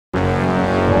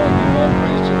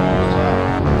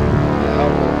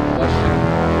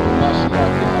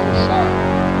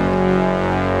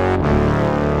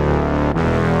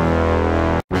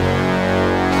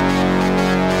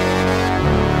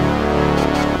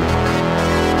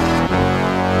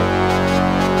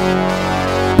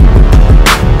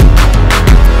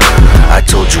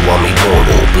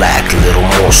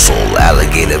morsel,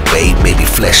 alligator bait, maybe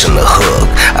flesh on the hook.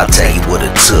 I'll tell you what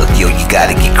it took, yo, you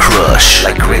gotta get crushed.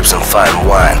 Like grapes and fine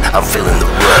wine, I'm feeling the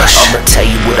rush. I'ma tell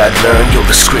you what I learned, yo,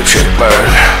 the scripture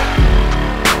burn.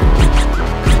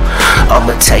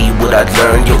 I'ma tell you what I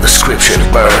learned, yo, the scripture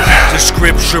burn. The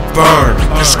scripture burn,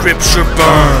 the scripture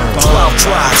burn. 12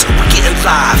 tribes, we getting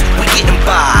live, we getting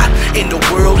by. In the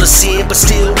world of sin, but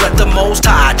still at the most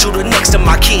high. Judah next to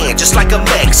my kin, just like a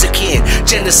Mexican.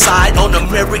 Genocide on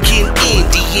American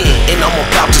Indian. And I'm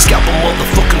about to scalp a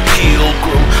motherfucking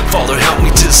pilgrim. Father, help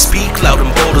me to speak loud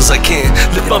and bold as I can.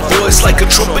 Lift my voice like a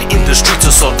trumpet in the streets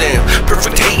of Sudan.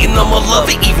 Perfect hating, I'ma love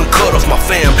it, even cut off my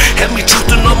fam. Have me truth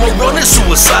and I'ma run it,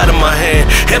 suicide in my hand.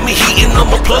 Have me heating,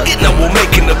 I'ma plug it, now we're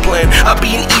making a plan. I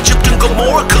be in Egypt and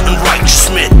Gomorrah, cutting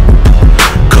righteous men,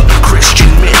 cutting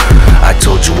Christian men. I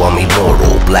told you I'm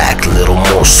immortal, black little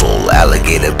morsel,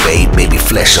 alligator bait, baby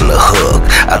flesh on the hook.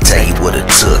 I'll tell you what it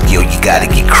took, yo, you gotta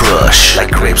get crushed.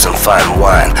 Like grapes and fine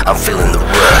wine, I'm feeling the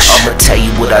rush. I'ma tell you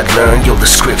what I learned, yo, the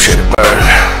scripture burn.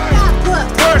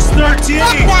 Verse 13.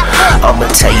 I'ma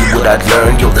tell you what I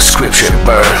learned, yo, the scripture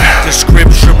burn. The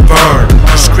scripture burn,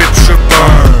 the scripture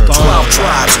burn. 12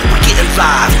 tribes, we getting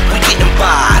live, we getting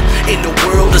by. In the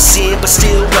world of sin, but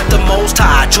still at the most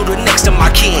high. Judah next to my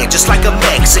kin, just like a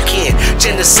Mexican.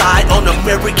 Genocide on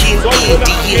American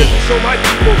Indian. Show my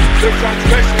people their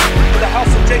transgressions, for the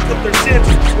house of Jacob their sins,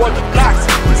 toward the blacks,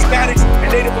 Hispanics,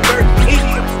 and Native